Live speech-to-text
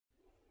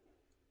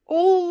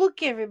Oh,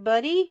 look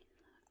everybody,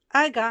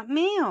 I got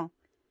mail.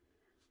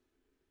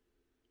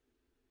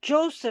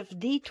 Joseph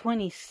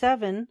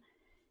D27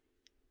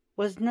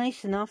 was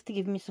nice enough to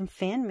give me some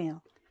fan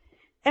mail.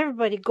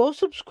 Everybody go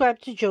subscribe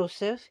to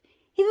Joseph.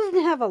 He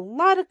doesn't have a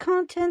lot of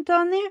content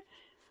on there,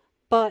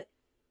 but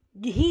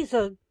he's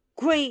a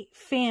great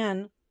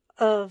fan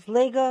of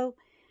Lego,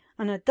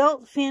 an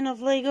adult fan of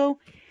Lego.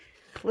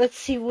 Let's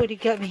see what he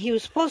got me. He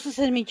was supposed to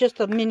send me just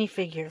a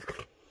minifigure.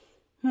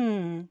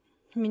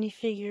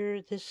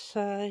 Minifigure this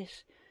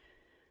size.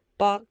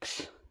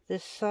 Box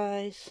this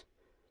size.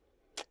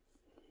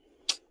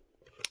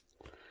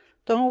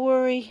 Don't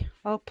worry,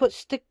 I'll put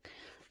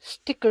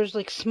stickers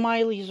like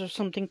smileys or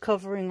something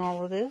covering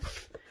all of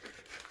this.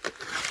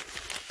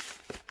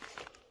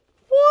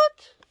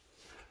 What?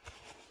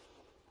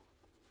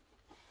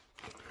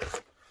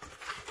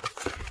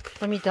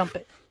 Let me dump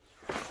it.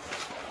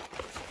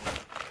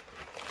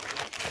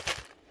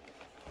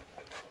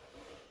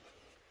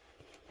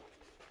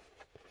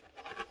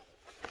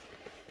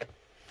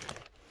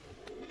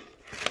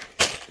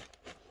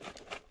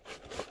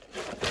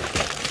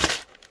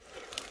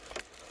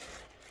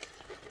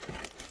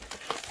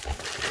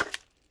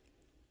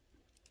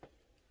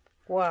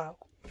 Wow.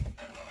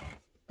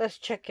 Let's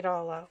check it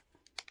all out.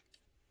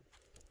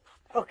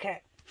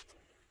 Okay.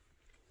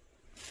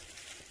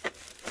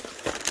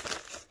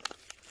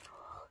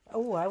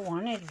 Oh, I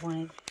wanted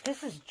one.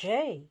 This is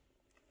Jay.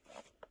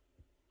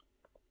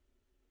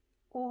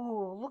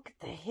 Oh, look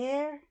at the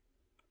hair.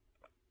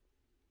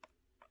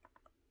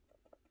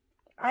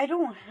 I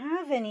don't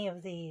have any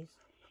of these.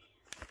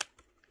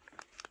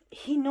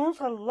 He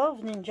knows I love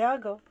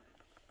Ninjago.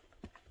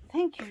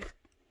 Thank you.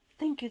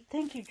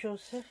 Thank you,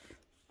 Joseph.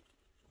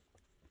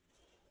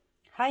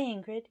 Hi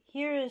Ingrid,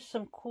 here is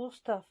some cool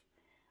stuff.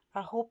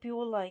 I hope you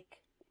will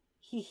like.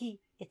 Hee,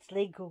 it's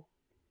Lego.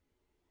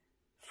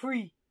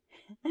 Free.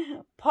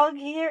 Pug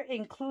hair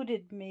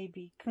included,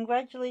 maybe.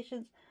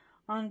 Congratulations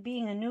on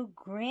being a new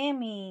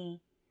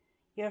Grammy.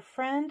 Your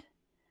friend,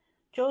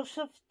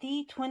 Joseph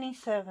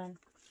D27.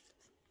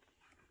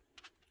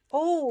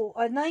 Oh,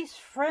 a nice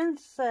friend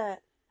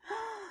set.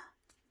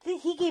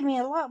 He gave me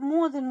a lot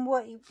more than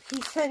what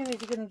he said he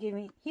was going to give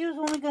me. He was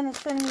only going to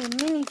send me a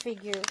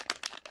minifigure.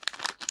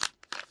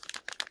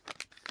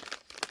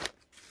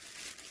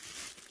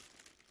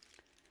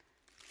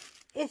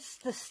 It's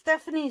the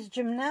Stephanie's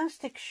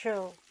Gymnastics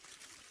Show.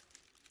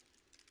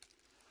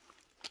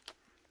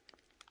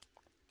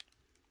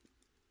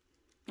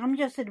 I'm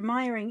just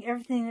admiring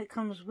everything that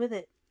comes with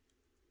it.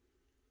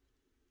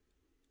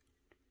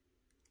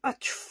 A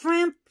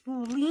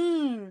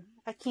trampoline.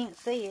 I can't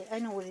say it. I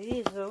know what it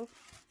is, though.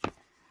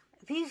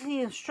 These are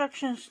the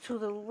instructions to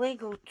the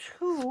Lego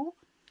 2.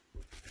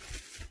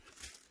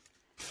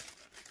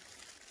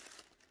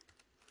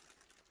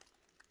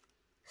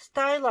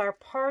 Stylar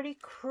Party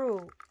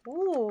Crew.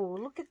 Ooh,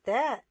 look at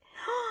that.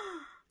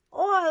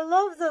 Oh, I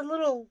love the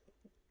little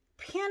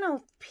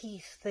piano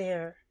piece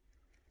there.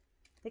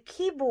 The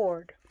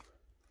keyboard.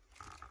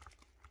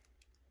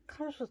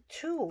 Comes with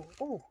 2.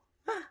 Ooh.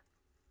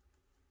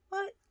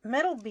 What?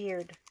 Metal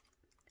Beard.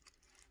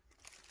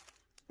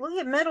 Look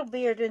at Metal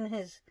Beard in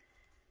his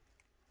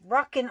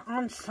rockin'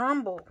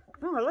 ensemble.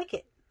 Oh, I like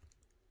it.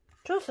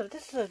 Joseph,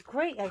 this is a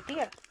great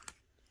idea.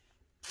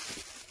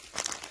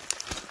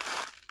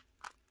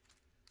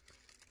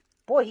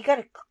 Boy, he got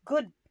a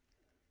good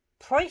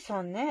price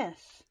on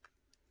this.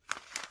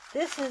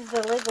 This is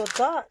the Lego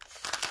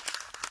Dots.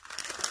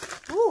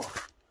 Ooh.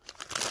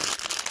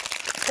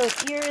 So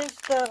here is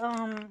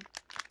the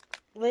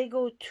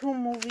Lego 2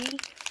 movie.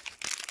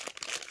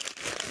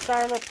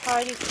 Stylar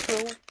Party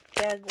Crew,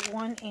 bag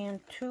 1 and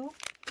 2.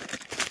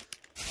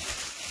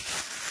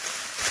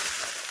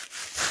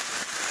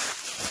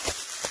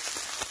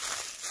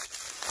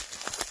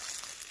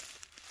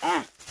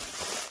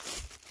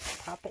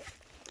 Pop it.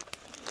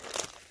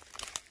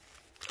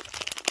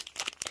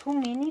 2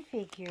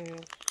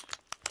 minifigures.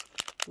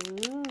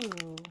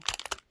 Ooh.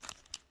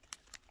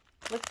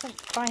 Let's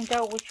find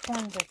out which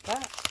ones I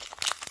got.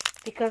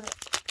 Because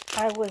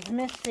I was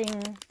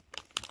missing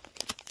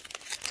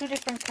 2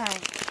 different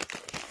kinds.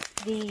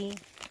 The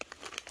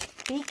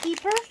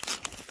Beekeeper.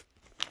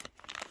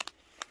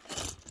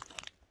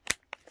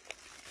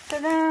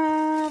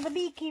 Ta-da! The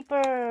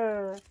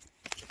Beekeeper!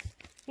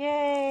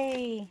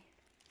 Yay!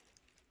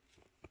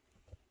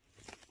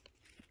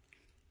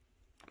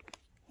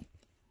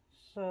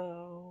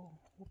 So,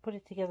 we'll put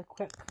it together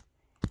quick.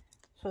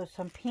 So,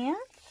 some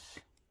pants.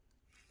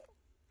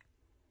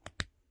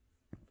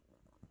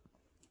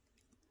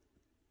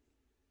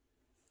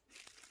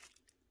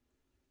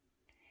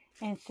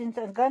 And since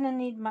I'm gonna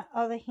need my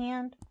other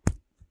hand,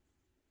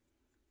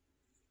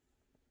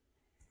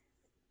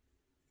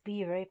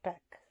 be right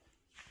back.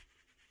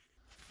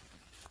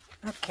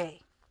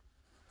 Okay.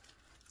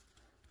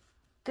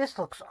 This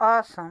looks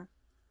awesome.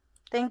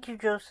 Thank you,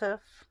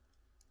 Joseph.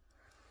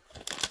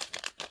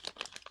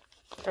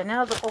 So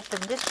now to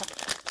open this one.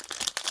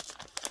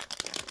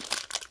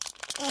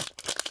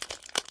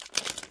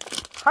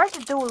 Hard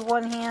to do with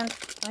one hand.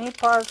 Let me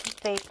pause the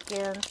tape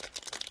again.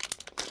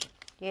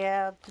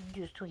 Yeah,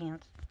 use 2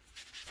 hands.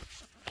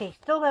 Okay,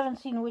 still haven't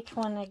seen which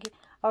one I get.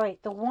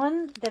 Alright, the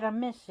one that I'm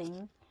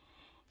missing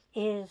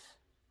is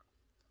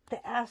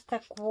the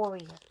Aztec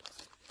warrior.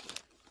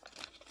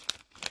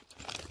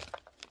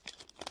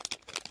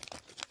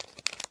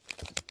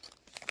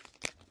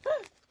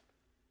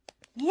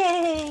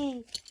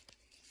 Yay!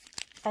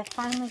 I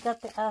finally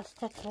got the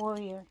Aztec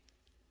warrior.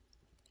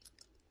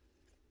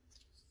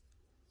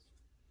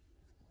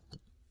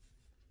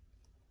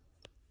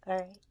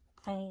 Alright,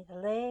 I need the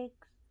legs.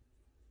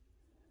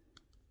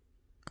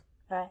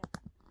 Alright,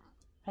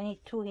 I need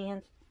 2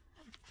 hands.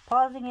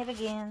 Pausing it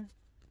again.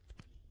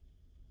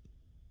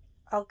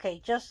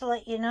 Okay, just to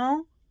let you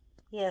know,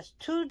 he has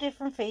 2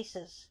 different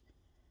faces.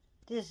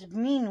 This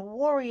mean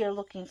warrior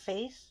looking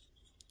face.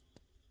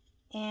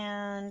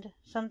 And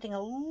something a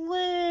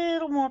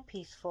little more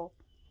peaceful.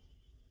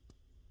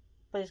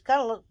 But it's got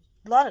a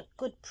lot of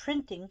good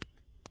printing.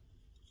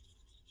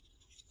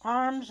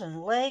 Arms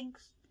and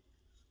legs.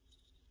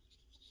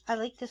 I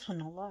like this one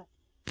a lot.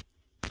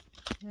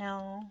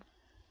 Now,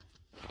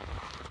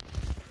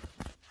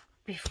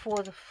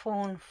 before the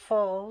phone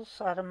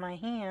falls out of my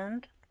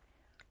hand,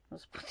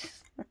 let's put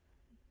this.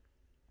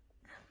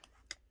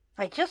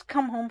 I just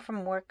come home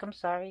from work. I'm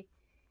sorry.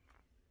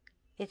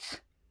 It's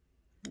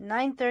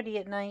 9:30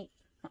 at night,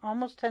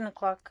 almost 10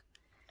 o'clock.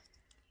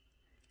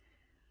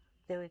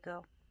 There we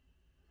go.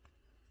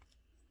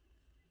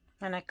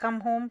 And I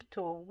come home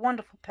to a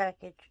wonderful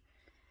package.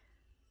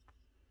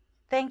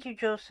 Thank you,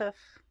 Joseph.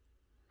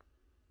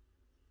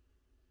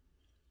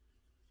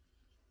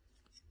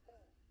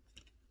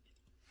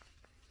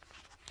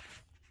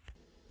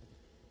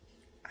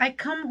 I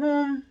come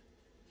home,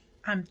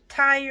 I'm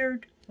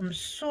tired, I'm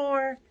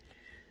sore,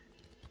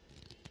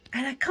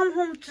 and I come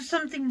home to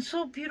something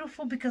so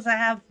beautiful because I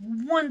have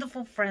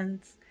wonderful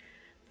friends.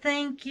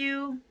 Thank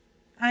you.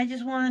 I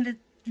just wanted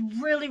to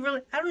really,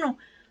 I don't know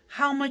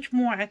how much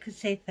more I could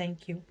say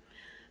thank you.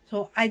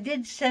 So I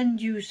did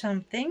send you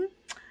something.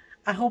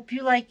 I hope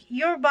you like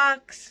your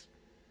box.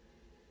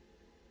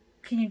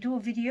 Can you do a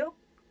video?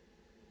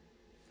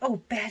 Oh,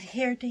 bad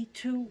hair day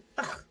too.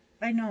 Ugh,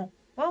 I know.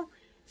 Well,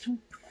 it's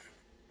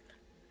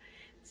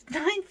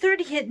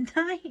 9:30 at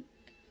night.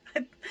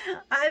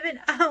 I've been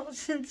out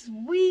since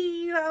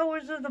wee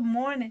hours of the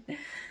morning.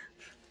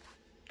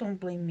 Don't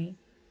blame me.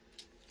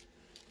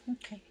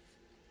 Okay.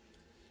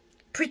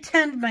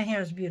 Pretend my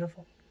hair is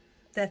beautiful.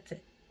 That's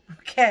it.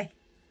 Okay.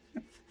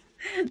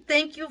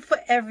 Thank you for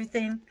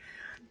everything.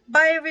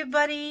 Bye,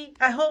 everybody.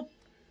 I hope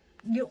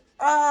you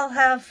all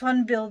have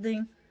fun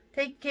building.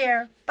 Take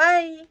care.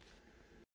 Bye.